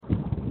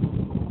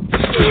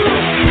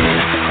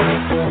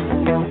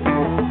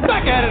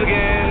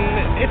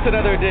It's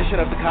another edition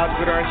of the College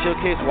Gridiron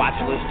Showcase Watch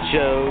List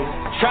Show,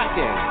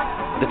 tracking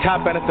the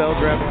top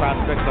NFL draft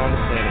prospects on the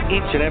planet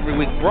each and every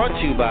week, brought to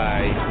you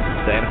by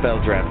the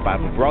NFL Draft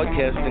Bible,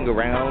 broadcasting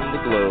around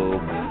the globe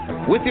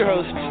with your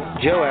hosts,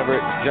 Joe Everett,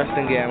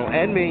 Justin Gamble,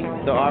 and me,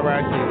 the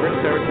RIC, Rick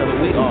Saratelli.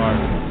 We are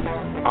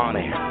on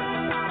air.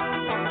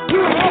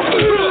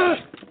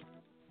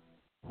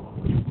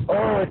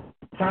 Oh, it's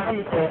time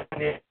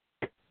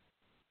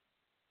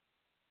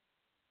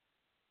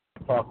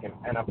talking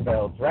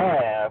NFL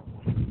draft,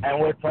 and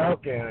we're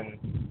talking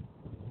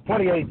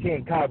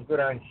 2018 College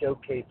Gridiron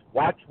Showcase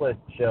Watch List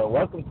Show.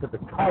 Welcome to the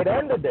tight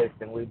end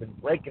edition. We've been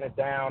breaking it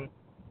down,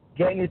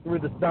 getting you through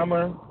the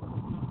summer,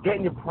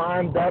 getting you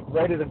primed up,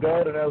 ready to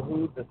go to know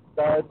who the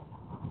studs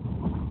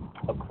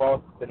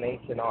across the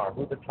nation are,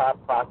 who the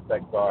top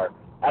prospects are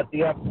at the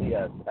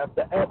FCS, at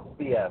the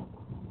FBS,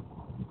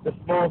 the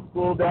small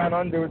school down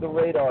under the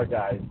radar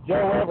guys.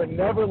 Joe Everett,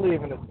 never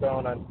leaving a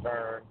stone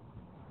unturned.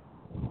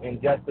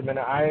 In just a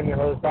minute, I am your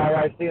host,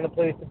 RIC, in a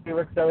place to be,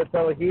 Rick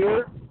Saratelli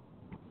here,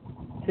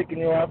 kicking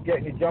you off,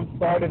 getting you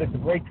jump-started. It's a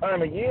great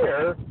time of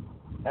year.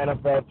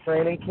 NFL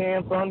training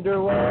camp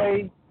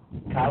underway,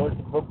 college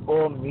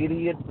football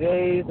media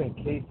days, in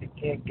case you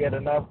can't get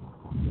enough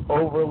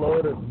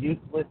overload of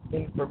useless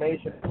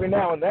information. Every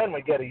now and then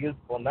we get a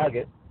useful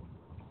nugget,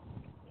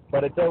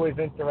 but it's always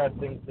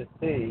interesting to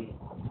see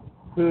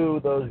who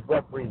those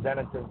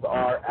representatives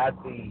are at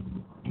the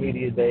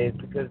media days,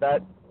 because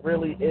that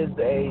really is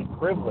a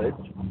privilege,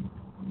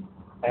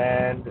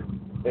 and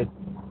it's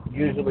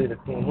usually the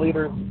team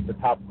leaders, the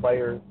top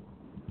players,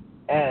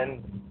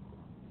 and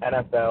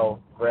NFL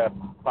draft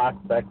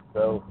prospects.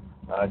 So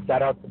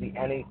shout out to the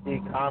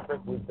NEC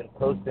conference. We've been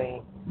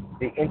posting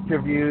the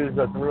interviews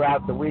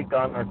throughout the week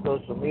on our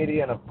social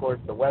media and, of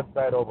course, the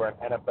website over at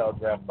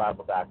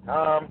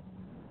NFLDraftBible.com.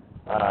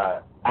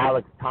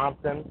 Alex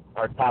Thompson,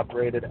 our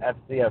top-rated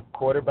FCS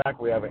quarterback,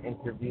 we have an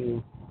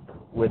interview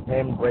with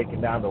him breaking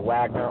down the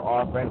Wagner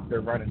offense.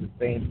 They're running the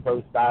same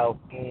pro-style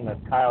scheme as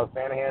Kyle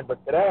Shanahan.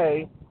 But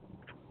today,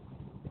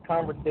 the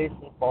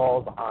conversation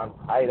falls on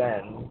tight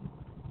ends.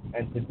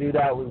 And to do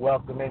that, we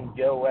welcome in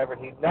Joe Everett.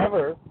 He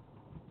never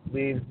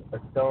leaves a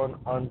stone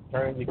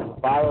unturned. You can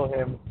follow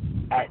him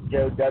at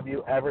Joe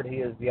W. Everett. He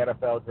is the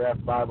NFL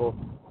Draft Bible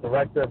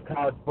Director of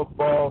College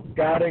Football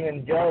Scouting.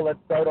 And, Joe, let's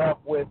start off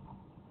with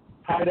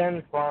tight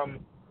ends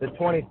from the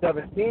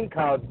 2017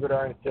 College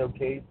Gridiron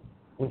Showcase.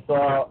 We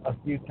saw a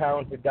few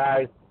talented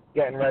guys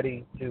getting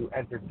ready to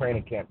enter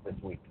training camp this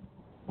week.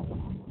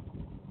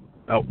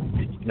 Oh,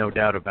 no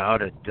doubt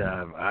about it.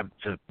 I'm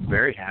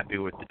very happy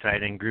with the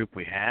tight end group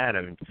we had.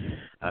 I mean,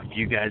 a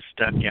few guys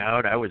stuck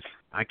out.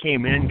 I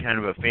came in kind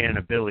of a fan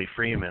of Billy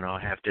Freeman, I'll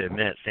have to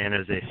admit. San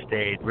Jose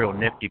State, real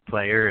nifty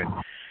player, and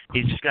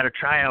he's just got to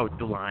try out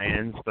the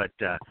Lions, but,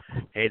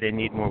 hey, they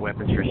need more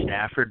weapons for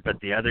Stafford.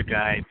 But the other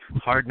guy,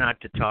 hard not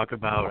to talk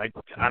about.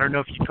 I don't know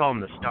if you call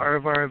him the star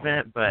of our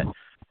event, but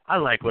I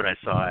like what I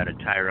saw out of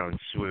Tyrone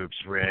Swoops,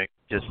 Rick.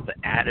 Just the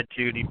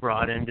attitude he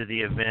brought into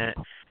the event.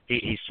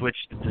 He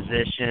switched the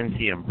positions.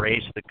 He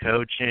embraced the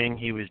coaching.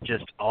 He was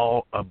just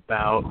all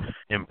about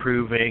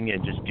improving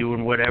and just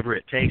doing whatever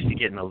it takes to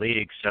get in the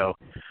league. So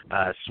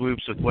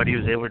Swoops, with what he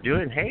was able to do,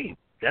 and, hey,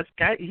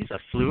 he's a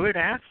fluid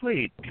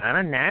athlete, kind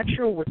of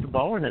natural with the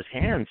ball in his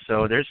hands.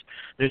 So there's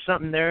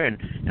something there, and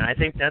I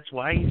think that's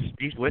why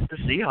he's with the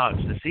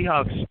Seahawks. The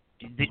Seahawks,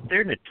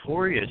 they're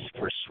notorious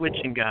for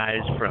switching guys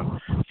from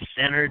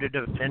center to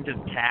defensive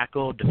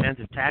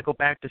tackle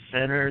back to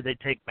center. They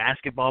take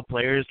basketball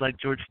players like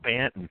George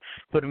Fant and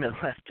put them at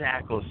left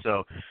tackle.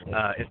 So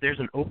if there's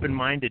an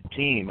open-minded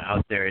team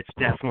out there, it's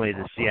definitely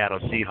the Seattle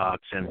Seahawks,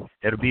 and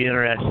it'll be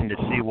interesting to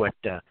see what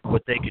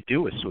they could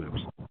do with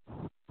Swoops.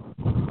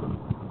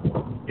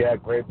 Yeah,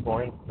 great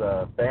points.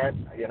 Fant,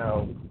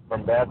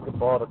 from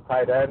basketball to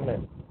tight end,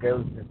 and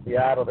goes to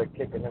Seattle. They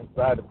kick him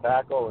inside the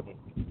tackle, and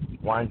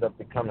winds up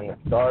becoming a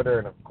starter.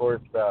 And, of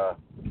course,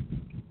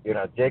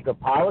 Jacob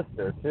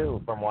Hollister, too,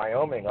 from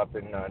Wyoming up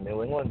in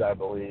New England, I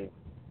believe,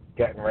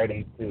 getting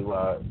ready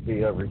to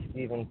be a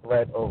receiving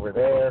threat over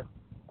there.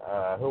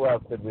 Who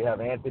else did we have?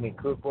 Anthony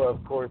Kukla,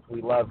 of course.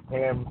 We loved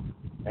him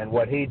and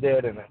what he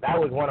did. And that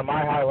was one of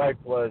my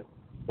highlights, was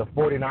the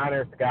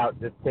 49er scout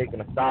just taking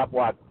a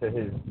stopwatch to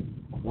his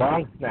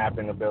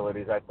long-snapping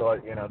abilities. I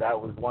thought, that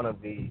was one of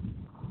the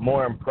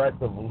more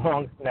impressive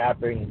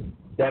long-snapping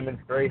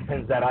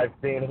demonstrations that I've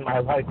seen in my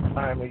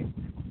lifetime. He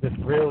just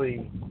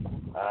really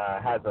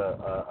has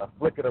a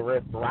flick of the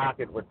wrist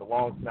rocket with the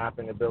long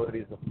snapping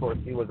abilities. Of course,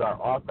 he was our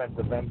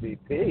offensive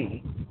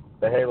MVP,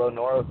 the Halo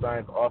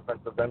Neuroscience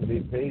offensive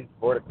MVP.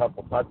 Scored a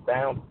couple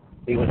touchdowns.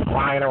 He was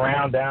flying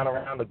down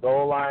around the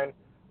goal line,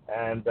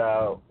 and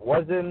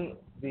was in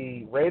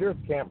the Raiders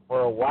camp for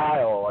a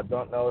while. I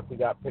don't know if he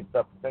got picked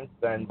up since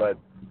then, but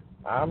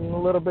I'm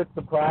a little bit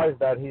surprised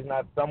that he's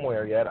not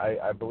somewhere yet.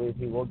 I believe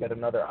he will get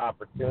another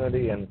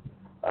opportunity, and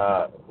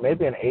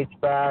maybe an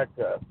H-back,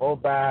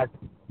 fullback,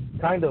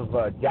 kind of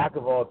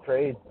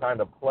jack-of-all-trades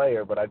kind of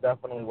player, but I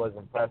definitely was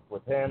impressed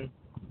with him.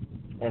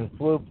 And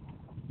Swoops,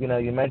 you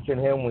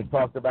mentioned him. We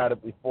talked about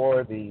it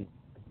before, the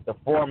the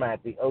format,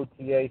 the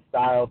OTA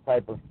style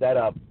type of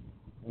setup,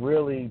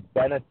 really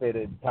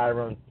benefited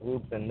Tyrone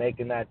Swoops in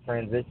making that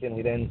transition.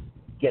 He didn't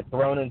get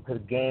thrown into the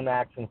game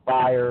action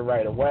fire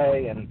right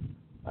away, and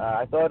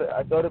I thought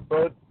it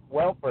bode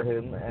well for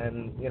him.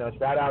 And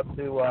shout out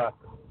to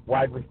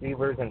wide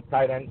receivers and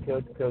tight end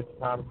coach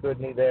Tom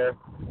Goodney there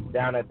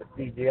down at the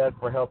CGS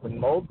for helping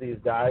mold these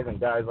guys, and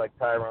guys like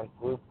Tyrone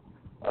Swoops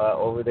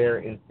over there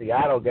in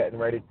Seattle getting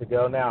ready to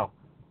go. Now,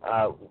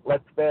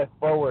 let's fast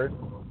forward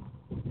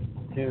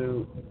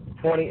to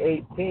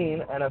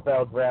 2018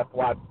 NFL Draft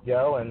Watch,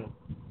 Joe, and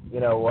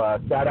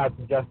shout out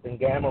to Justin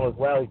Gamble as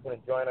well. He's going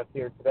to join us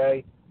here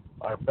today,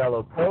 our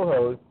fellow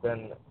co-host,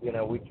 and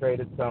we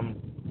traded some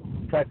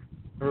texts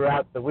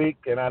throughout the week,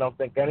 and I don't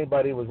think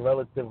anybody was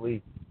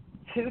relatively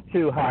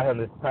too high on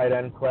this tight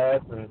end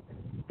class. And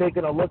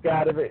taking a look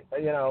at it,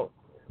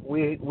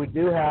 we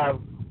do have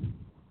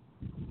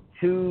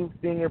 2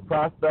 senior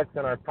prospects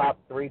in our top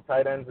 3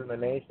 tight ends in the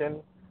nation.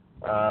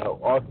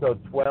 Also,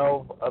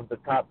 12 of the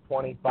top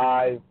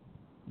 25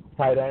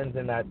 tight ends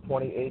in that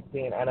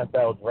 2018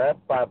 NFL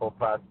Draft Bible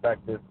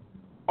prospectus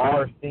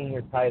are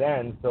senior tight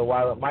ends. So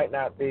while it might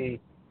not be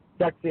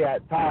sexy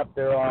at top,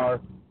 there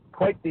are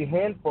quite the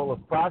handful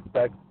of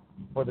prospects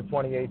for the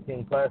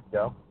 2018 class,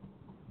 Joe.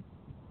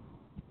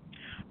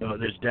 No,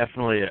 there's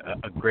definitely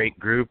a great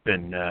group,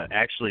 and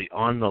actually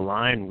on the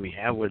line we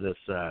have with us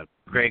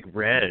Craig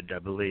Red, I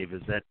believe.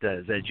 Is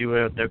that you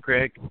out there,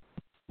 Craig?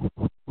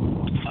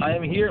 I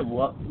am here,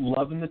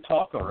 loving the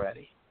talk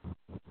already.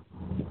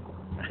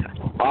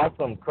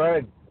 Awesome,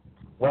 Craig.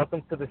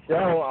 Welcome to the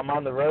show. I'm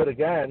on the road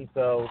again,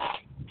 so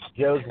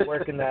Joe's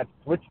working that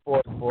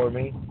switchboard for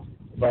me.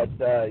 But,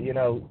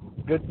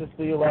 good to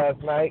see you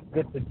last night.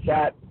 Good to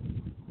chat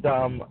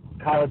some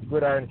College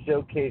Gridiron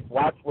Showcase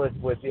watch list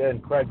with you.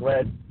 And Craig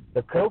Red,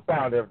 the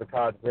co-founder of the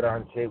College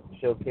Gridiron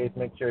Showcase.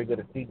 Make sure you go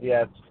to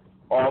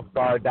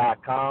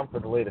cgsallstar.com for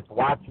the latest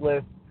watch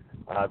list,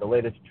 the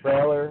latest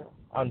trailer,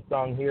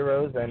 Unsung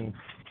Heroes. And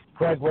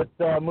Craig, what's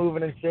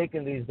moving and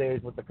shaking these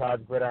days with the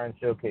College Gridiron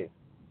Showcase?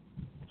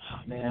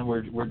 Man,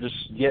 we're just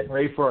getting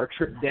ready for our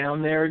trip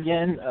down there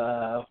again.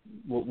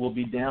 We'll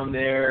be down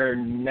there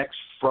next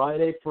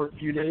Friday for a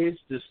few days,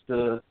 just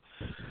to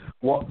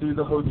walk through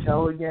the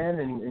hotel again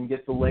and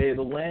get the lay of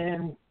the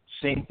land.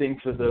 Same thing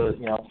for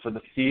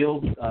the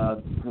field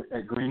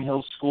at Green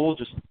Hills School,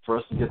 just for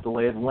us to get the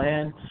lay of the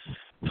land,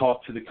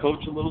 talk to the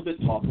coach a little bit,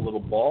 talk a little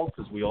ball,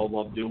 because we all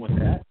love doing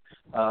that,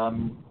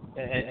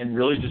 and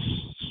really just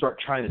start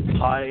trying to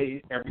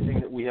tie everything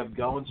that we have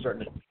going,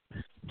 starting to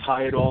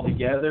tie it all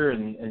together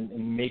and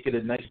make it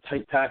a nice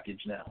tight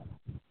package now.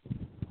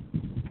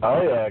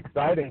 Oh, yeah,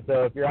 exciting.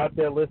 So if you're out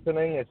there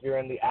listening, if you're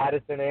in the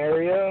Addison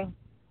area,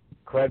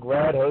 Craig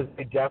Red,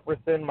 Jose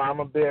Jefferson,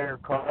 Mama Bear,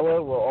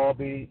 Carla will all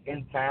be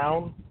in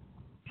town.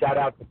 Shout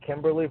out to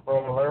Kimberly for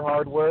all her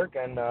hard work.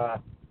 And,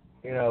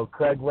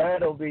 Craig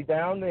Red will be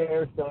down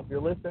there. So if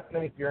you're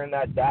listening, if you're in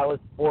that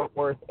Dallas-Fort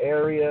Worth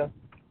area,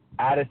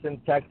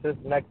 Addison, Texas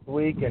next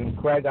week. And,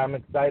 Craig, I'm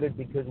excited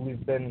because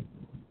we've been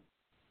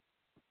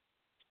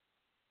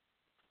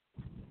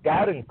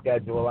scouting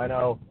schedule. I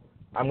know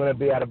I'm going to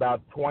be at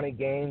about 20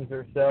 games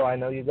or so. I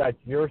know you got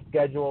your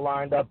schedule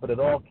lined up, but it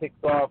all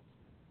kicks off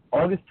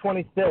August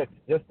 26th,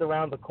 just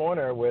around the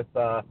corner, with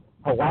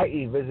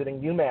Hawaii visiting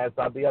UMass.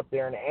 I'll be up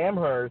there in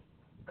Amherst,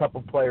 a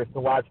couple players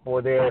to watch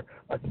for there,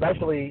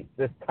 especially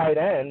this tight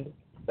end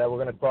that we're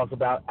going to talk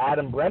about,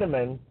 Adam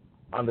Brenneman,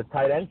 on the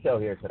tight end show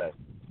here today.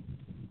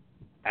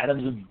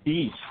 Adam's a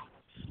beast.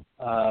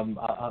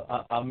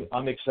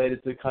 I'm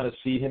excited to kind of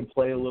see him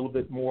play a little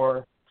bit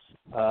more.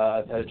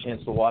 I've had a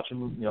chance to watch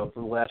him,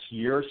 for the last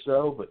year or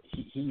so, but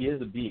he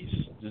is a beast.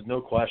 There's no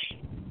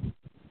question.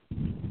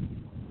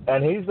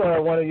 And he's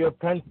one of your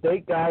Penn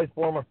State guys,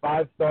 former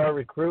 5-star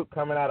recruit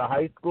coming out of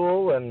high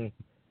school, and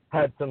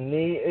had some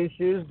knee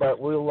issues, but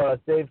we'll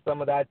save some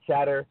of that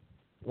chatter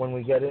when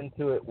we get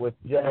into it with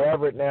Joe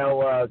Everett.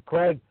 Now,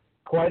 Craig,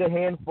 quite a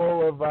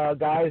handful of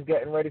guys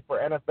getting ready for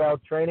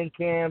NFL training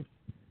camps.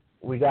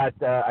 We got,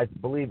 I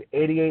believe,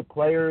 88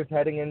 players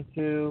heading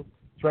into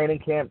training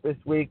camp this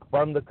week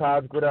from the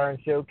College Gridiron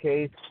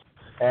Showcase.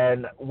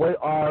 And what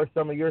are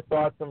some of your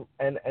thoughts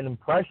and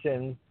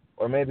impressions,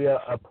 or maybe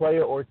a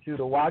player or two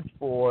to watch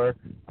for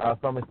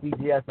from a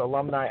CGS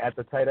alumni at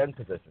the tight end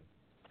position?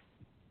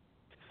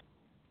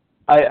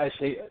 I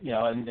say,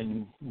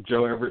 and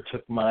Joe Everett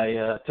took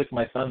my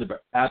thunder,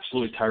 but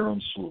absolutely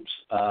Tyrone Swoops.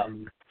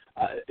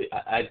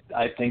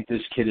 I think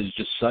this kid is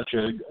just such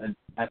an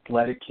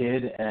athletic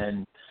kid,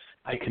 and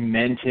I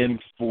commend him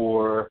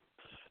for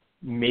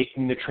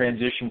making the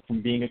transition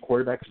from being a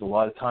quarterback, because a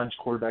lot of times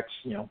quarterbacks,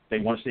 they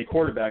want to stay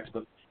quarterbacks,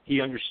 but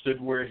he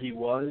understood where he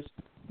was,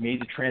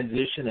 made the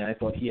transition, and I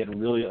thought he had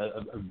really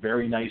a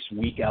very nice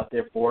week out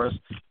there for us.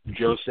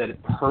 Joe said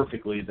it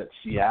perfectly, that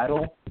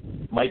Seattle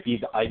might be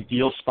the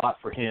ideal spot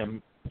for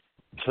him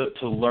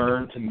to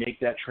learn, to make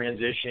that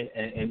transition,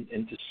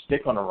 and to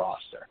stick on a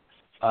roster.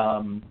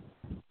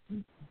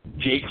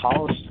 Jake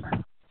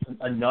Hollister,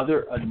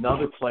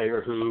 another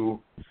player who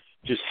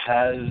just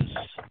has,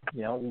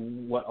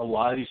 what a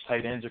lot of these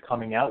tight ends are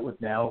coming out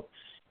with now.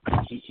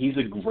 he's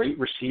a great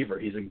receiver.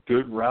 He's a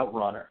good route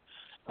runner.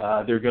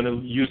 They're going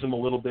to use him a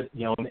little bit,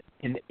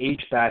 in the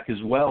H-back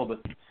as well,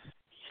 but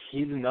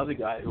he's another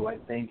guy who I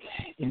think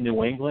in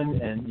New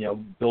England and,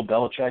 Bill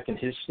Belichick and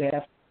his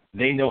staff,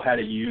 they know how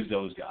to use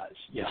those guys.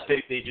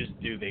 They just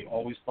do. They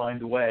always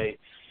find a way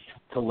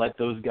to let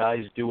those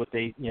guys do what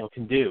they,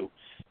 can do.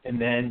 And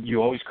then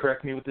you always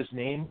correct me with this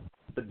name,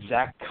 but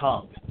Zach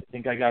Kump. I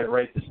think I got it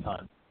right this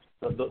time.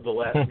 The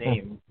last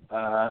name.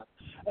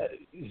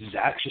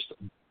 Zach's just a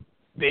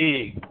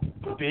big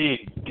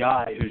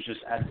guy who's just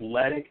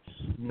athletic.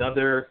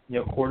 Another,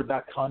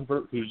 quarterback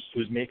convert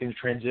who's making the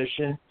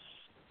transition.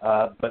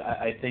 But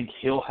I think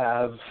he'll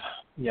have,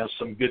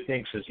 some good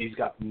things because he's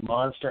got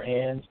monster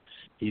hands.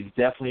 He's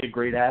definitely a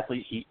great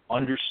athlete. He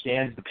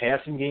understands the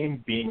passing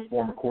game, being a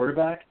former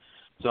quarterback.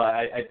 So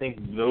I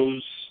think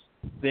those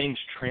things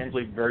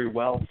translate very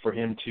well for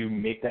him to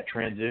make that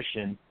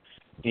transition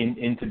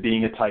into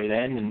being a tight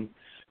end. And,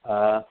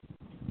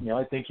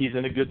 I think he's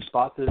in a good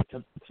spot to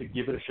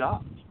give it a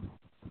shot.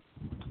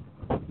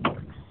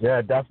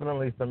 Yeah,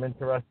 definitely some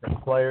interesting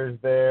players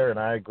there, and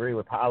I agree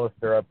with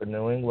Hollister up in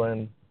New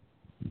England.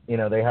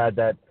 They had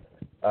that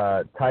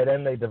tight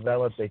end they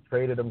developed. They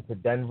traded him to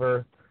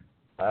Denver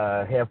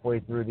halfway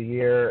through the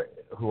year,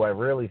 who I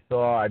really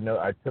saw.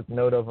 I took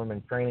note of him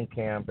in training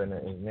camp, and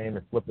his name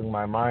is slipping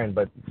my mind.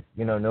 But,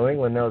 New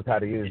England knows how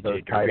to use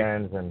those tight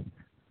ends. And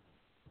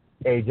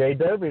A.J.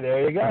 Derby,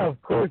 there you go.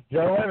 Of course,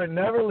 Joe Everett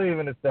never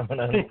leaving a stone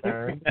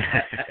unturned.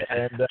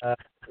 And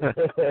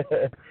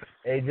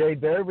A.J.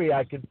 Derby,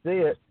 I could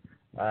see it.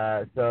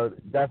 So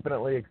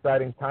definitely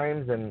exciting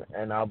times,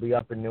 and I'll be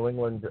up in New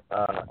England,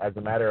 as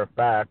a matter of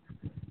fact,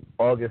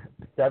 August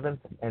 7th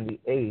and the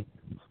 8th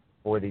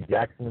for the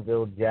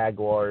Jacksonville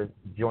Jaguars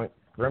joint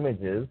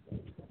scrimmages.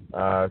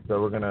 So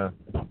we're going to,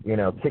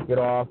 kick it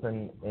off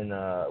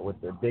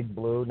with the Big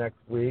Blue next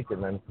week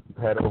and then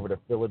head over to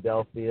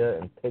Philadelphia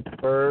and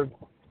Pittsburgh.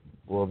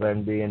 We'll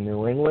then be in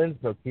New England,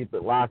 so keep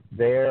it locked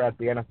there at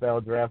the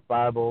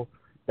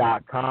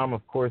NFLDraftBible.com.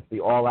 Of course, the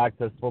All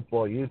Access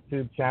Football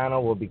YouTube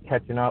channel. We'll be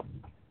catching up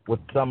with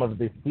some of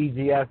the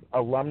CGS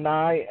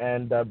alumni.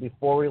 And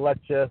before we let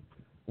you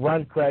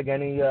run, Craig,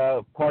 any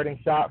parting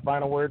shot,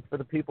 final words for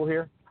the people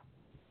here?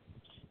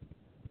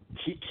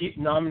 Keep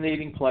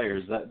nominating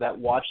players. That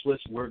watch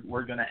list we're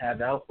going to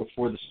have out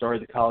before the start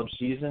of the college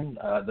season,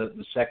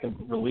 the second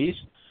release.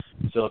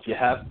 So if you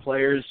have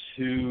players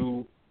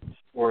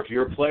or if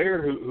you're a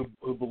player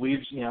who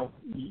believes, you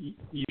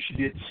should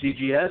be at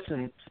CGS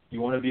and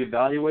you want to be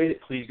evaluated,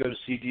 please go to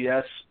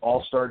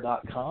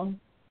cgsallstar.com.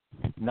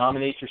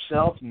 Nominate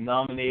yourself,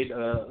 nominate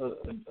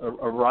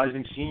a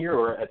rising senior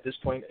or at this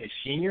point a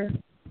senior,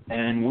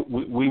 and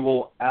we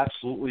will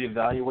absolutely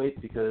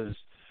evaluate because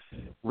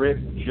Rick,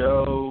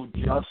 Joe,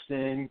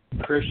 Justin,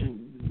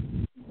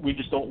 Christian, we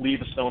just don't leave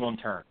a stone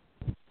unturned.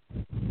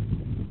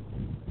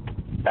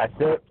 That's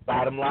it.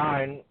 Bottom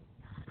line.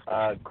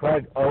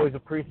 Craig, always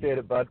appreciate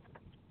it, bud.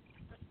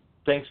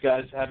 Thanks,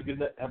 guys. Have a good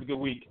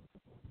week.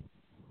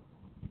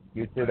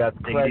 You too. That's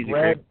Craig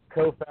Redd,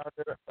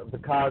 co-founder of the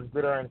College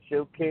Gridiron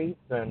Showcase.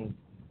 And,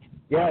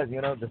 yeah,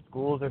 the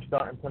schools are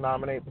starting to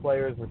nominate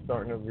players. We're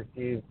starting to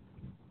receive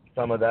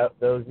some of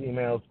those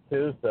emails,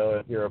 too. So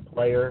if you're a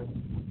player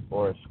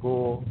or a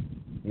school,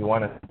 you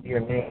want to see your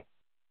name,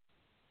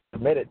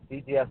 submit it,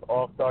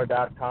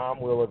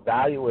 cgsallstar.com. We'll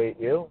evaluate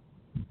you.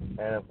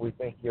 And if we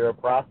think you're a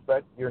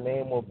prospect, your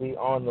name will be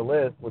on the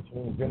list, which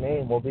means your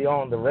name will be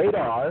on the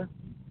radar.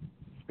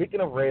 Speaking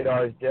of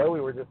radars, Joe,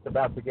 we were just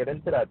about to get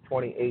into that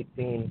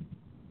 2018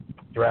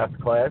 draft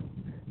class.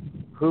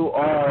 Who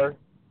are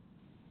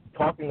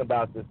talking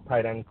about this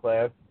tight end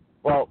class?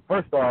 Well,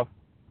 first off,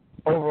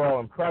 overall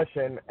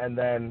impression, and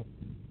then,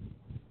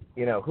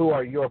 who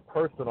are your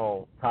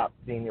personal top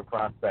senior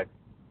prospects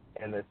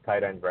in this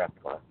tight end draft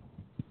class?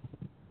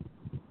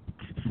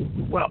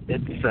 Well,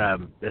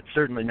 it's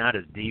certainly not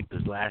as deep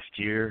as last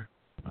year.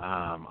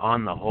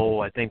 On the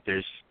whole, I think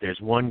there's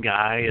one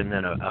guy and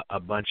then a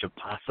bunch of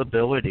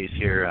possibilities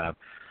here.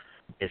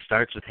 It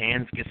starts with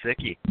Hans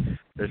Gesicki.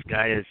 This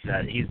guy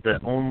he's the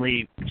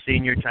only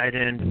senior tight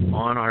end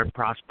on our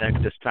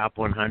prospectus top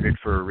 100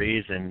 for a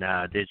reason.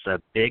 There's a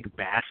big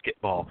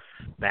basketball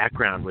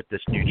background with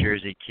this New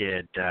Jersey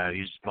kid.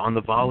 He's on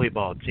the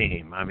volleyball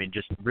team. I mean,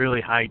 just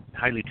really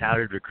highly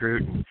touted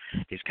recruit, and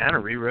he's kind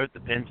of rewrote the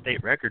Penn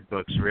State record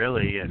books,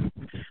 really. And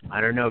I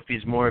don't know if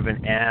he's more of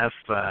an F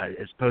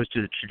as opposed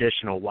to the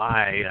traditional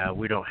Y.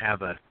 We don't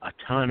have a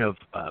ton of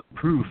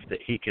proof that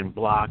he can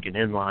block an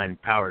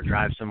inline power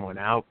drive someone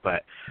out,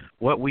 but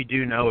what we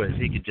do know is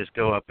he could just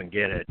go up and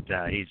get it.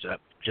 He's a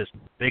just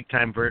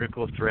big-time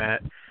vertical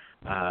threat.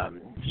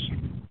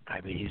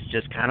 He's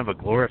just kind of a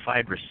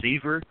glorified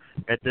receiver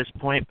at this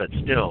point, but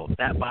still,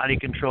 that body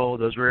control,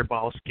 those rear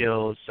ball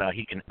skills,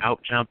 he can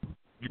out-jump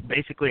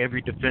basically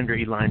every defender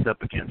he lines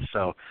up against.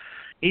 So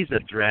he's a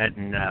threat,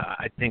 and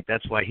I think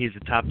that's why he's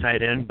a top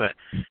tight end.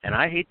 And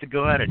I hate to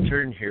go out of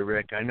turn here,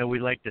 Rick. I know we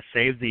like to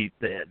save the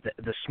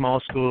small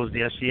schools,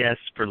 the FCS,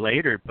 for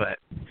later, but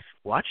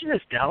watching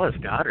this Dallas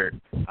Goedert,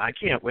 I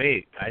can't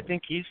wait. I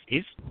think he's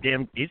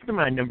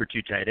my number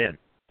 2 tight end.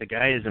 The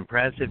guy is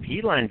impressive.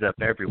 He lines up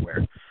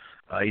everywhere.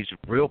 He's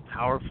a real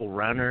powerful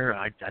runner.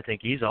 I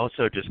think he's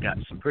also just got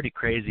some pretty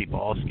crazy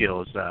ball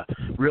skills.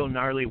 Real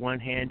gnarly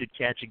one-handed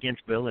catch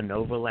against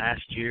Villanova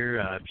last year.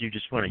 If you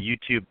just want to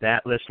YouTube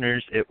that,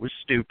 listeners, it was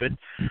stupid.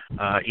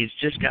 He's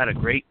just got a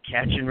great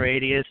catching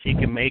radius. He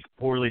can make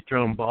poorly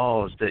thrown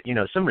balls that,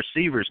 some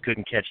receivers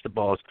couldn't catch the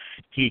balls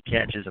he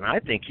catches, and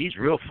I think he's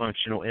real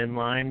functional in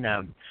line.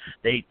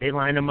 They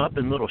line him up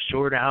in little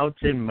short outs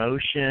in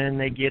motion.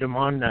 They get him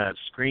on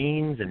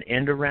screens and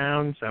end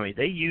arounds. I mean,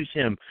 they use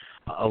him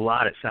a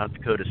lot at South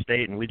Dakota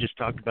State, and we just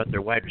talked about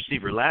their wide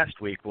receiver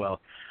last week.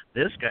 Well,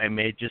 this guy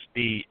may just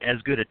be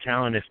as good a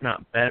talent, if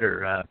not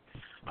better.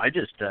 I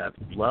just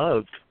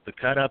love the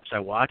cut-ups I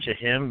watch of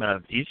him.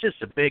 He's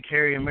just a big,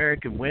 hairy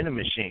American winning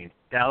machine.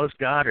 Dallas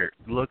Goedert,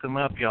 look him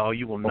up, y'all.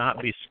 You will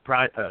not be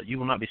surprised. You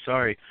will not be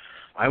sorry.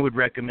 I would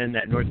recommend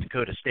that North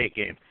Dakota State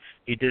game.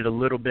 He did a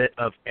little bit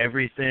of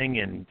everything,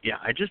 and, yeah,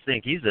 I just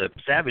think he's a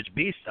savage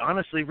beast.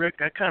 Honestly, Rick,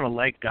 I kind of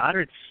like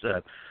Goddard's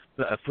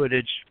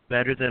footage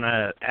better than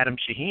Adam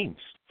Shaheen's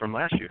from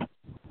last year.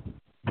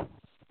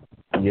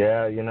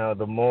 Yeah,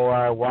 the more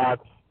I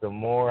watch, the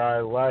more I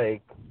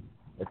like.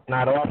 It's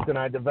not often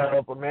I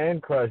develop a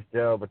man crush,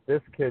 Joe, but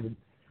this kid,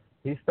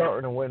 he's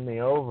starting to win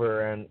me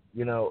over. And,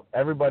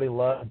 everybody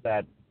loves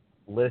that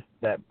list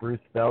that Bruce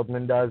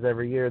Feldman does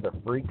every year, the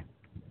freaks.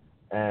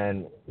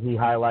 And he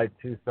highlights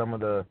who some of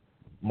the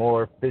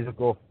more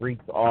physical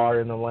freaks are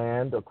in the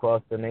land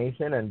across the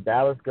nation. And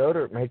Dallas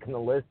Goedert making the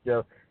list,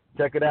 Joe.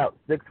 Check it out,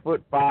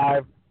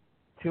 6'5",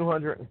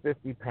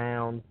 250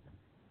 pounds.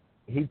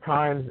 He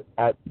times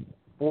at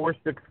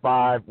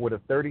 4.65 with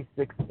a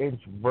 36-inch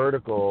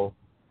vertical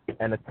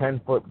and a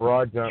 10-foot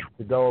broad jump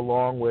to go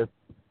along with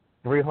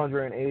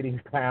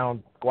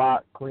 380-pound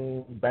squat,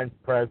 clean, bench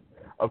press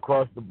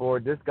across the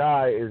board. This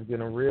guy is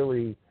going to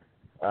really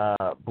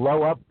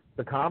blow up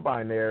the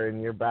combine there in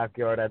your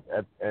backyard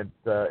at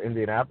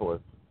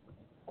Indianapolis.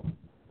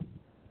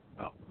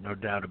 Oh, no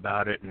doubt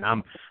about it, and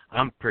I'm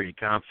pretty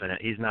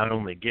confident he's not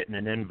only getting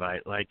an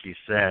invite, like you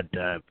said,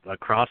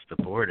 across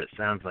the board. It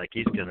sounds like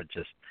he's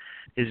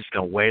just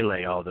gonna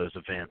waylay all those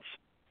events.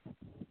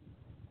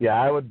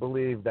 Yeah, I would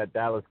believe that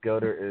Dallas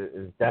Goedert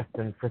is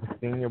destined for the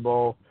Senior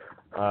Bowl,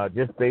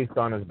 just based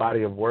on his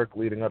body of work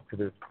leading up to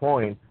this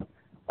point.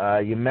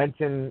 You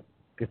mentioned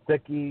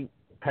Gesicki.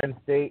 Penn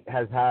State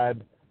has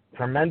had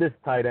tremendous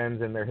tight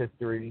ends in their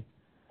history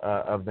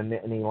of the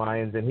Nittany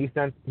Lions, and he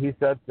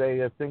sets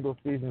a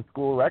single-season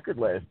school record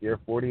last year,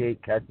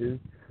 48 catches.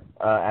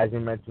 As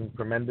you mentioned,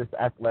 tremendous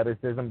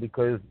athleticism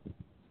because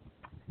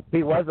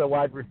he was a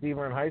wide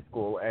receiver in high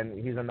school, and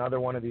he's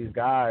another one of these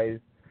guys.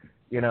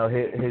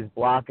 His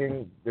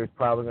blocking, there's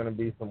probably going to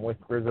be some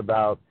whispers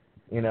about,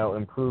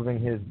 improving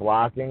his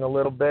blocking a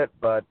little bit,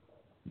 but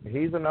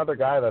he's another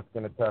guy that's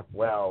going to test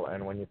well,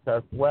 and when you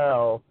test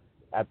well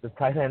at the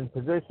tight end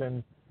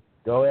position,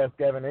 go ask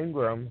Evan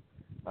Ingram,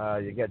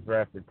 you get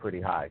drafted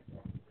pretty high.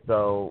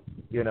 So,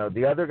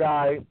 the other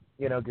guy,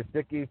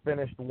 Gesicki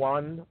finished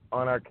 1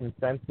 on our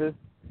consensus.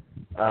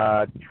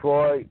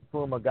 Troy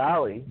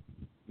Fumagalli,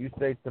 you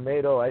say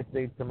tomato, I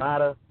say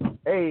tomato.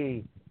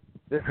 Hey,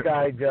 this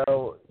guy,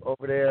 Joe,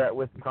 over there at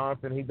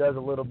Wisconsin, he does a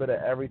little bit of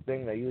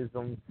everything. They use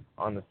him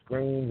on the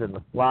screens and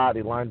the slot.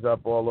 He lines up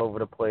all over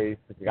the place.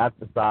 He got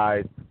the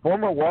size.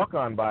 Former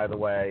walk-on, by the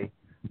way.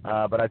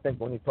 But I think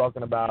when you're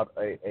talking about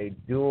a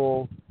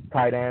dual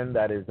tight end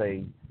that is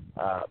a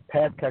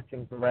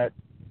pass-catching threat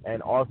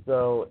and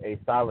also a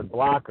solid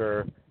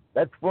blocker,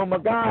 that's from a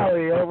guy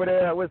over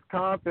there at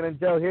Wisconsin. And,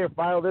 Joe, here,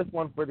 file this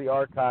one for the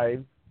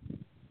archives.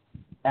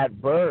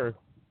 At birth,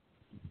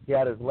 he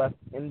had his left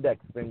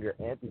index finger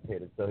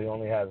amputated, so he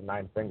only has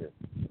 9 fingers.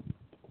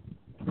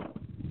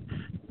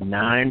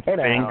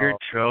 9-finger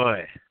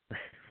Troy.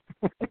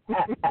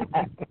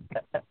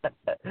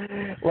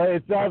 Well,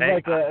 it sounds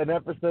like an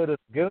episode of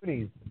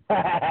Goonies.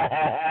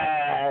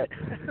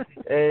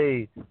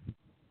 Hey,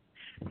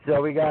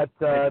 so we got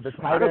the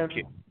tight end.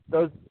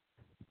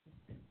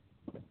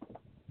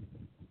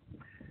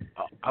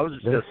 I was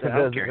just going to say, I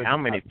don't care how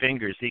many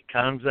fingers he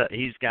comes up.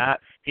 He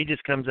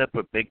just comes up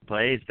with big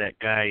plays. That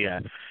guy,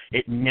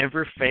 it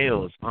never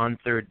fails on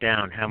third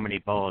down how many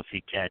balls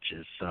he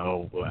catches.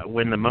 So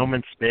when the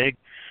moment's big,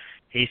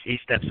 he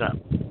steps up.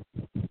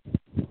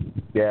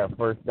 Yeah,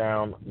 first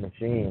down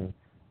machine.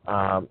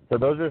 So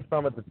those are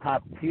some of the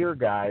top tier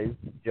guys,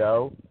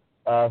 Joe.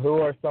 Who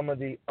are some of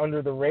the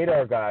under the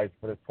radar guys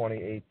for the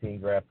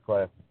 2018 draft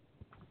class?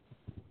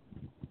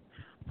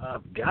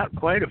 Got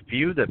quite a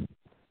few. The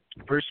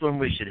first one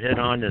we should hit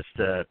on is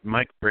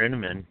Mike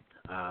Brenneman.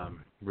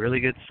 Really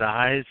good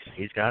size.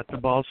 He's got the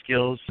ball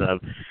skills.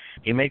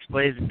 He makes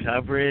plays in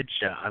coverage.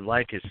 I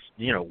like his,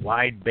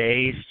 wide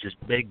base, just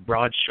big,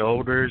 broad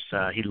shoulders.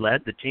 He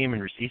led the team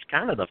and he's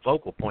kind of the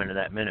focal point of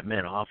that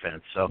Minutemen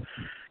offense. So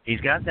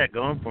he's got that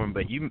going for him.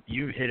 But you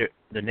hit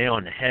the nail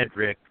on the head,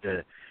 Rick.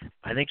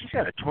 I think he's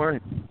got a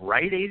torn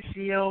right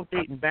ACL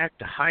dating back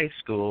to high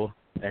school.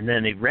 And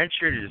then he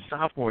redshirted his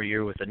sophomore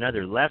year with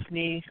another left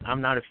knee.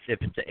 I'm not sure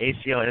if it's the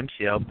ACL,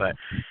 MCL, but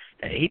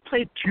he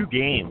played 2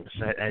 games,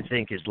 I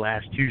think, his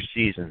last 2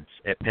 seasons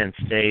at Penn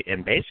State,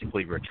 and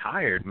basically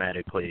retired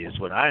medically is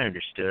what I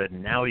understood.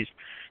 And now he's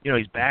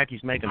back.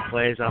 He's making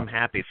plays. I'm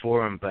happy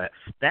for him. But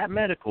that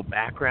medical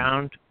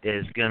background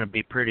is going to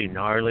be pretty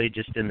gnarly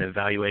just in the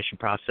evaluation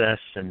process.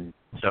 And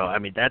so, I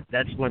mean,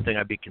 that's one thing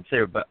I'd be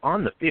considered. But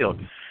on the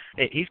field,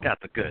 he's got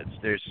the goods.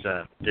 There's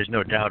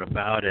no doubt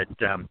about it.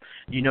 I'm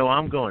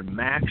going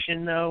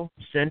Maction, though.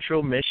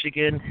 Central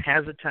Michigan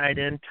has a tight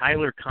end,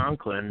 Tyler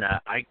Conklin.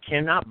 I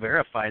cannot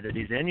verify that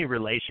he's any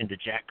relation to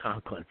Jack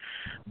Conklin,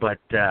 but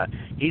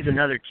he's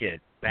another kid.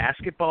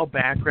 Basketball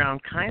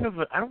background, kind of,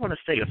 I don't want to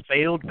say a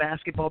failed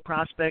basketball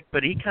prospect,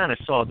 but he kind of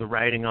saw the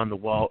writing on the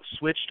wall,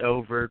 switched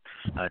over,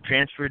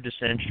 transferred to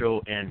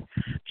Central, and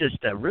just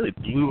really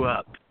blew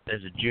up as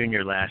a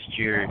junior last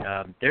year.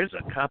 There's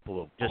a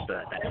couple of just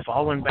that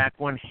falling back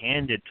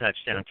one-handed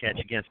touchdown catch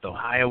against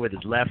Ohio with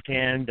his left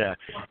hand.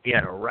 He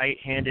had a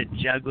right-handed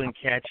juggling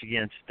catch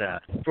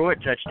for a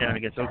touchdown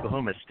against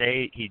Oklahoma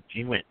State.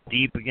 He went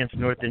deep against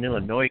Northern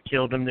Illinois,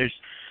 killed him. There's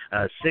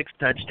 6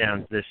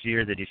 touchdowns this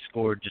year that he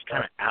scored just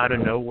kind of out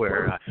of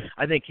nowhere.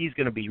 I think he's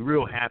going to be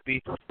real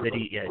happy that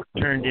he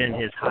turned in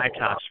his high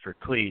tops for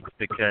cleats,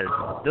 because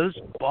those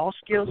ball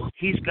skills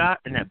he's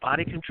got and that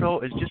body control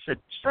is just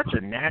such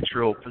a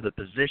natural for the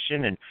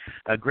position, and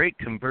a great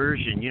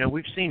conversion.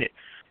 We've seen it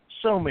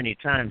so many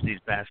times, these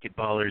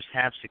basketballers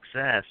have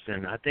success,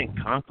 and I think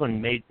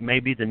Conklin may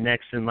be the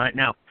next in line.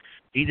 Now,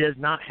 he does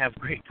not have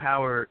great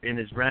power in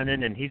his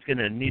running, and he's going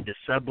to need to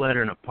sublet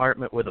an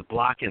apartment with a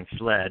blocking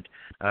sled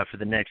for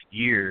the next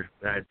year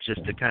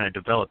just to kind of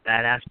develop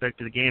that aspect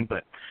of the game.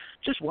 But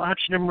just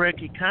watching him, Rick,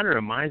 he kind of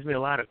reminds me a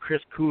lot of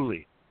Chris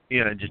Cooley.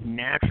 Just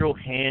natural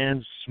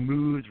hands,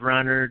 smooth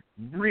runner,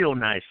 real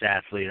nice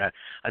athlete.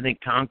 I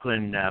think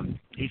Conklin,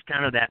 he's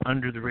kind of that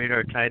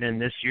under-the-radar tight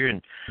end this year,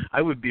 and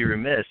I would be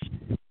remiss.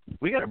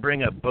 We got to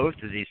bring up both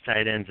of these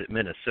tight ends at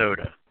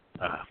Minnesota.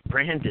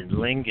 Brandon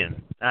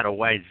Lingen out of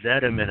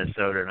Wayzata,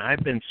 Minnesota, and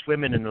I've been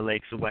swimming in the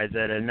lakes of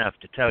Wayzata enough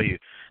to tell you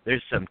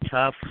there's some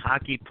tough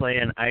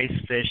hockey-playing,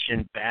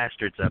 ice-fishing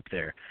bastards up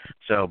there.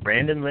 So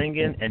Brandon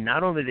Lingen, and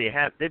not only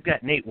they've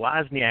got Nate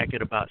Wozniak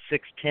at about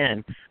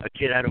 6'10", a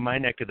kid out of my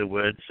neck of the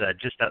woods,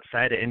 just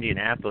outside of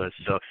Indianapolis.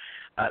 So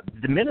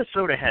the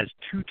Minnesota has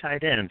 2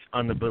 tight ends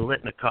on the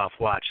Biletnikoff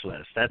watch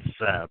list. That's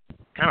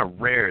kind of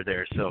rare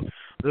there. So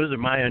those are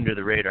my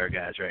under-the-radar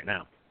guys right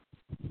now.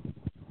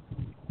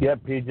 Yeah,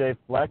 PJ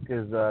Fleck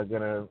is going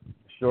to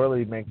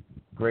surely make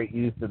great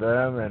use of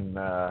them, and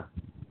I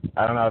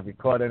don't know if you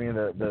caught any of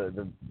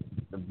the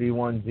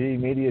B1G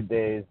media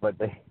days, but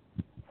they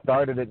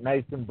started it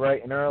nice and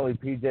bright and early.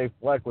 PJ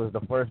Fleck was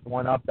the first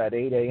one up at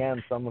 8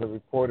 a.m. Some of the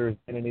reporters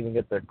didn't even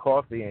get their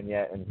coffee in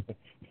yet, and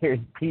here's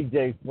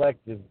PJ Fleck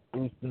just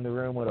boosting the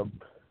room with a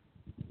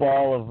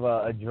ball of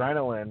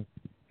adrenaline,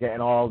 getting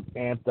all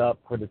amped up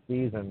for the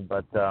season.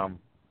 But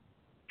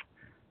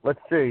let's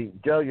see,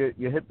 Joe,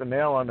 you hit the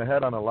nail on the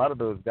head on a lot of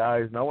those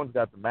guys. No one's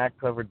got the MAC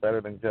covered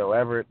better than Joe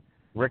Everett.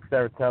 Rick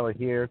Saratella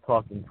here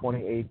talking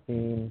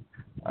 2018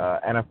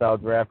 NFL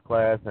draft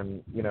class.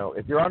 And,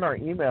 if you're on our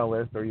email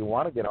list or you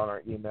want to get on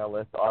our email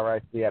list,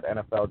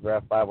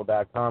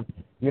 ric@NFLDraftBible.com,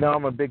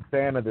 I'm a big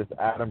fan of this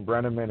Adam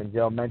Brenneman, and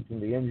Joe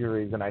mentioned the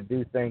injuries, and I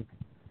do think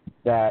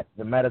that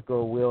the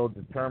medical will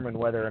determine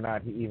whether or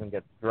not he even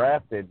gets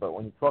drafted. But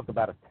when you talk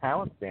about a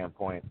talent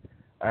standpoint,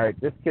 all right,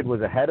 this kid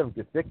was ahead of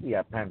Gesicki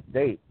at Penn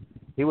State.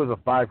 He was a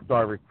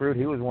 5-star recruit.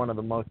 He was one of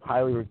the most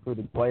highly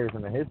recruited players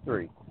in the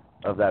history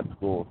of that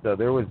school. So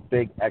there was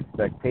big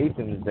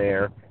expectations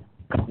there.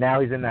 Now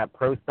he's in that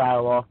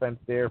pro-style offense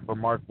there for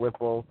Mark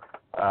Whipple.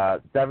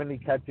 70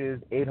 catches,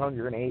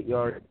 808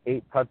 yards,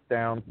 8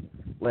 touchdowns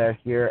last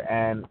year.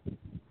 And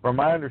from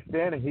my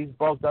understanding, he's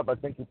bulked up. I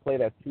think he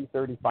played at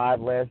 235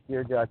 last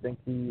year. I think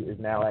he is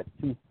now at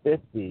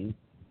 250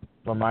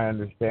 from my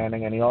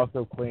understanding. And he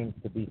also claims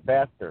to be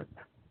faster.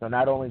 So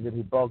not only did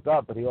he bulk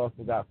up, but he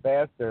also got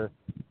faster.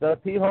 So if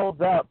he holds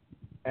up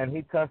and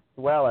he tests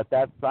well at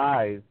that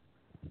size,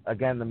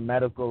 again, the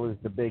medical is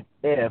the big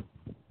if.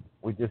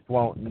 We just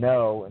won't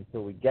know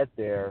until we get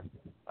there.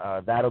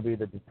 That'll be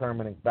the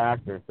determining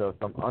factor. So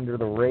some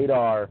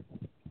under-the-radar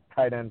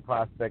tight end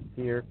prospects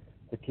here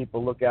to keep a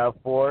lookout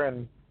for.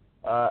 And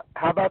how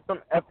about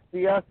some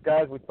FCS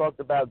guys? We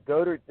talked about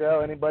Goddard, Joe.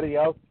 Anybody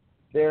else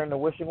there in the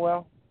wishing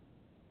well?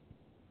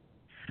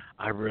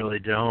 I really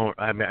don't.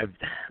 I mean,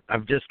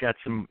 I've just got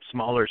some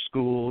smaller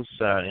schools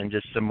and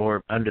just some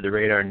more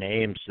under-the-radar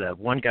names.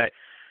 One guy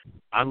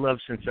I love,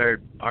 since our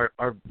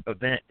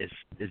event is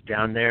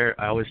down there,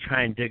 I always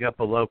try and dig up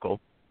a local.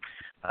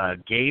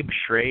 Gabe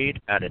Schrade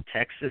out of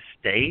Texas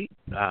State.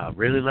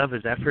 Really love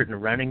his effort in the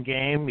running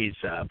game.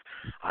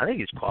 I think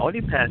he's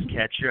quality pass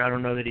catcher. I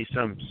don't know that he's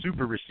some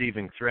super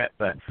receiving threat,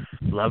 but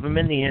love him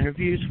in the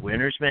interviews.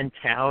 Winner's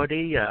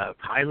mentality.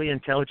 Highly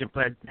intelligent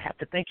player. I have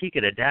to think he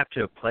could adapt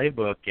to a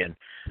playbook, and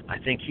I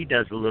think he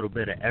does a little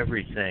bit of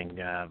everything.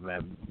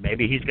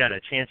 Maybe he's got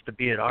a chance to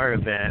be at our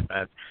event.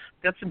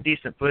 Got some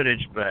decent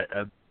footage, but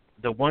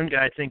the one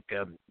guy I think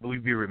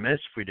we'd be remiss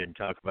if we didn't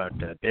talk about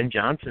Ben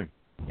Johnson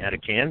out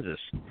of Kansas.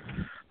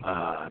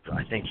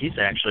 I think he's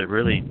actually a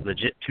really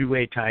legit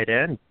two-way tight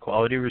end,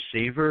 quality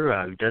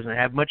receiver who doesn't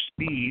have much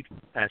speed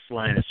past the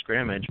line of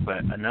scrimmage, but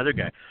another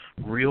guy,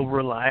 real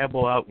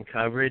reliable out in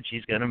coverage.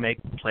 He's going to make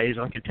plays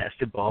on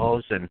contested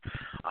balls, and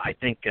I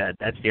think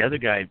that's the other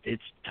guy.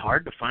 It's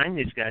hard to find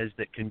these guys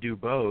that can do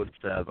both.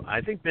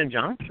 I think Ben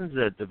Johnson's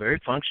a very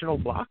functional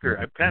blocker.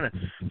 I kind of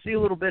see a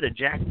little bit of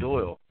Jack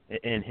Doyle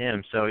in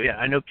him. So, yeah,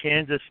 I know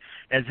Kansas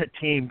as a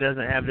team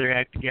doesn't have their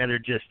act together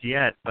just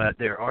yet, but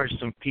there are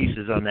some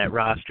pieces on that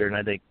roster, and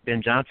I think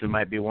Ben Johnson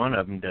might be one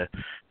of them to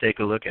take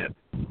a look at.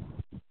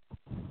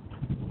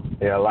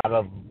 Yeah, a lot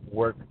of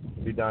work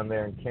to be done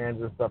there in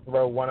Kansas. I'll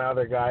throw one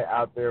other guy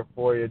out there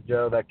for you,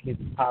 Joe, that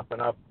keeps popping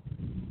up,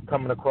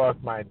 coming across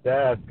my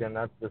desk, and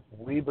that's this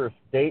Weber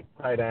State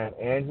tight end,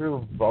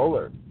 Andrew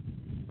Voller.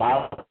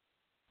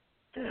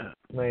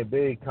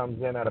 Maybe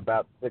comes in at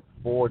about 6'4",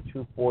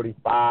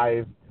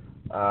 245.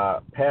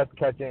 Pass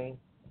catching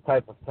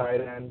type of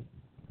tight end,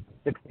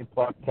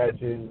 60-plus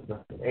catches,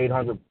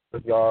 800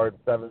 yards,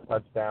 7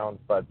 touchdowns.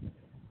 But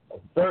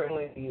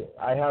certainly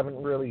I haven't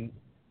really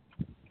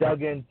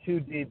dug in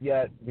too deep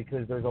yet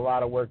because there's a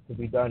lot of work to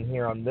be done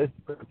here on this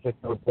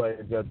particular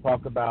player. Just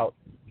talk about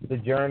the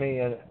journey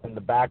and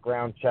the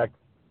background checks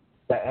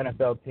that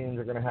NFL teams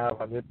are going to have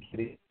on this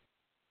kid.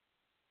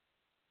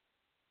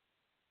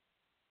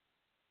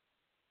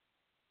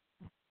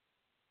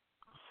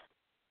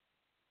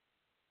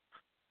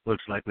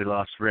 Looks like we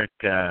lost Rick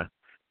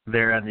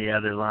there on the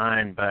other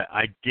line, but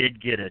I did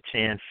get a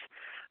chance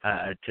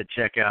to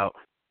check out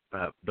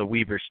the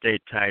Weber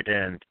State tight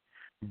end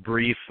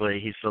briefly.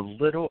 He's a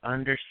little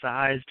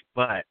undersized,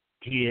 but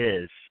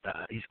he's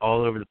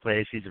all over the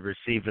place. He's a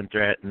receiving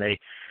threat, and they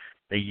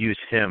use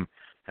him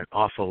an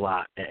awful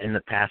lot in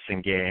the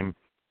passing game.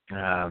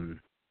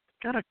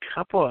 Got a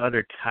couple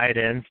other tight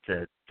ends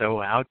to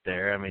throw out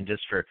there. I mean,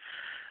 just for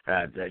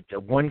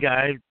the one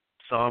guy,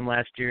 saw him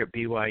last year at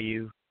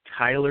BYU,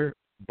 Tyler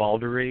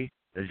Baldery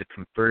is a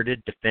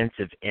converted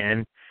defensive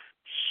end,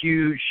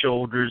 huge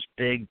shoulders,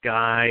 big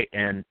guy,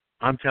 and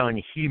I'm telling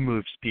you, he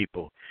moves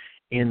people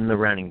in the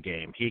running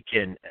game. He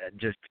can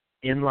just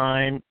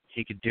inline,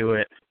 he could do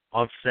it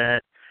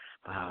offset.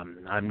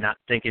 I'm not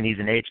thinking he's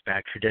an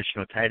H-back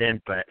traditional tight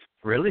end, but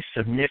really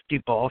some nifty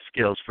ball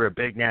skills for a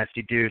big,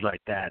 nasty dude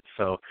like that.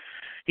 So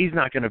he's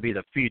not going to be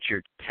the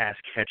featured pass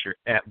catcher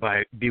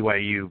by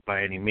BYU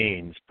by any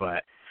means,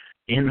 but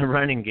in the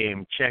running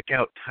game, check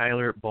out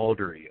Tyler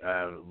Baldery.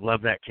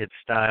 Love that kid's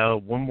style.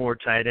 One more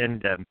tight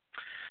end.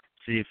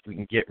 See if we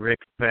can get Rick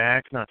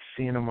back. Not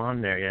seeing him on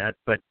there yet.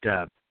 But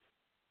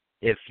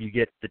if you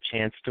get the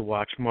chance to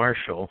watch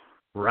Marshall,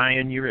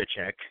 Ryan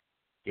Urachek,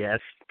 yes,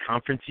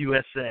 Conference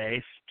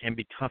USA can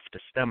be tough to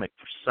stomach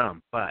for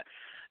some, but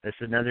that's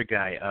another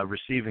guy,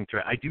 receiving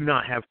threat. I do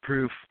not have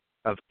proof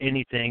of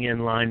anything in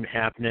line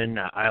happening.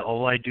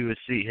 All I do is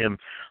see him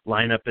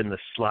line up in the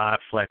slot,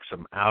 flex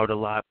him out a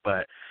lot,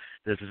 but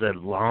this is a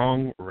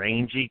long,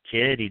 rangy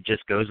kid. He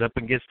just goes up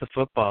and gets the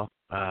football.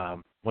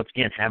 Once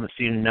again, haven't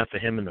seen enough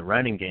of him in the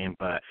running game,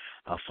 but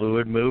a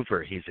fluid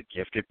mover. He's a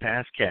gifted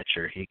pass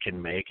catcher. He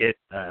can make it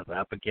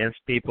up against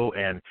people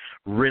and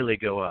really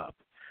go up.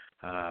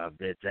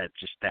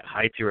 That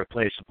height's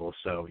irreplaceable.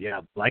 So,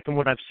 yeah, liking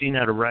what I've seen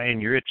out of Ryan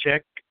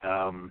Urachek.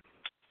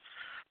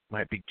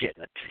 Might be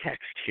getting a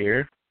text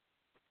here.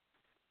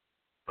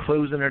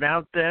 Closing it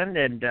out then,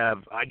 and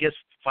I guess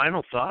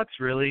final thoughts,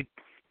 really.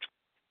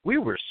 We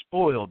were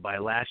spoiled by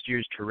last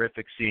year's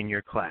terrific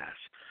senior class.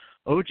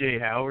 O.J.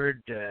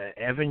 Howard,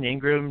 Evan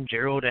Ingram,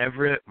 Gerald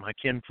Everett, my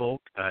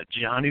kinfolk,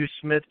 Jonnu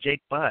Smith,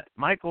 Jake Butt,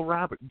 Michael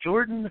Robert,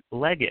 Jordan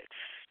Leggett.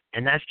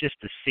 And that's just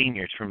the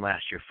seniors from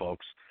last year,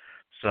 folks.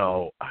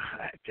 So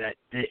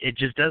it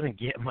just doesn't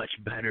get much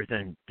better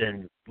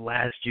than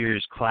last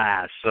year's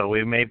class. So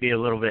we may be a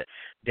little bit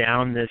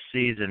down this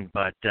season,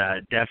 but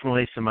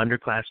definitely some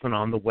underclassmen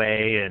on the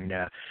way, and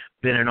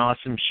been an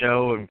awesome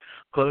show. And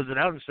close it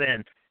out and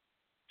saying,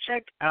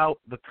 check out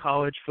the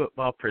college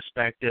football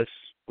prospectus.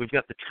 We've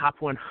got the top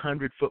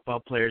 100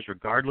 football players,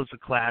 regardless of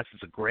class.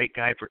 It's a great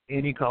guide for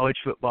any college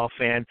football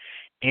fan,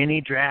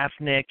 any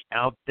draftnik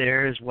out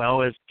there, as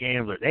well as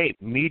gamblers. Hey,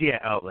 media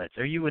outlets,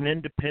 are you an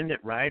independent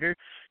writer?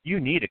 You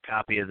need a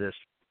copy of this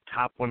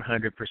top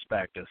 100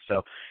 prospectus.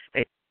 So,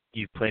 hey,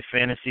 you play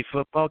fantasy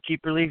football,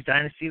 keeper leagues,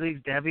 dynasty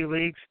leagues, Devy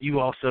leagues, you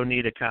also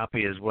need a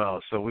copy as well.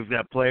 So we've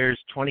got players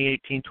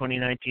 2018,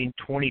 2019,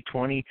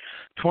 2020,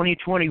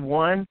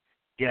 2021.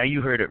 Yeah,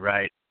 you heard it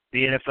right.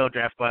 The NFL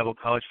Draft Bible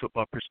College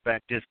Football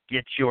Prospectus.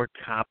 Get your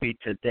copy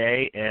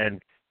today, and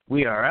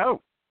we are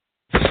out.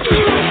 Back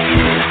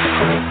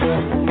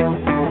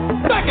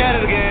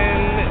at it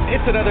again.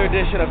 It's another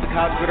edition of the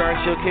College Gridiron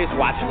Showcase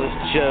Watch List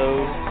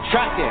Show.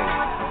 Tracking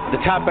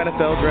the top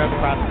NFL Draft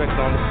prospects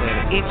on the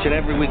planet each and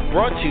every week.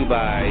 Brought to you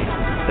by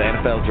the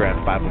NFL Draft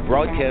Bible,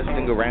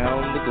 broadcasting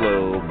around the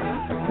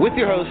globe. With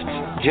your hosts,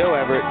 Joe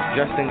Everett,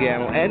 Justin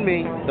Gamble, and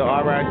me, the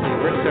RIC,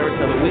 Rick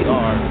Saratelli. We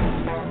are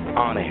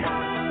on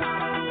air.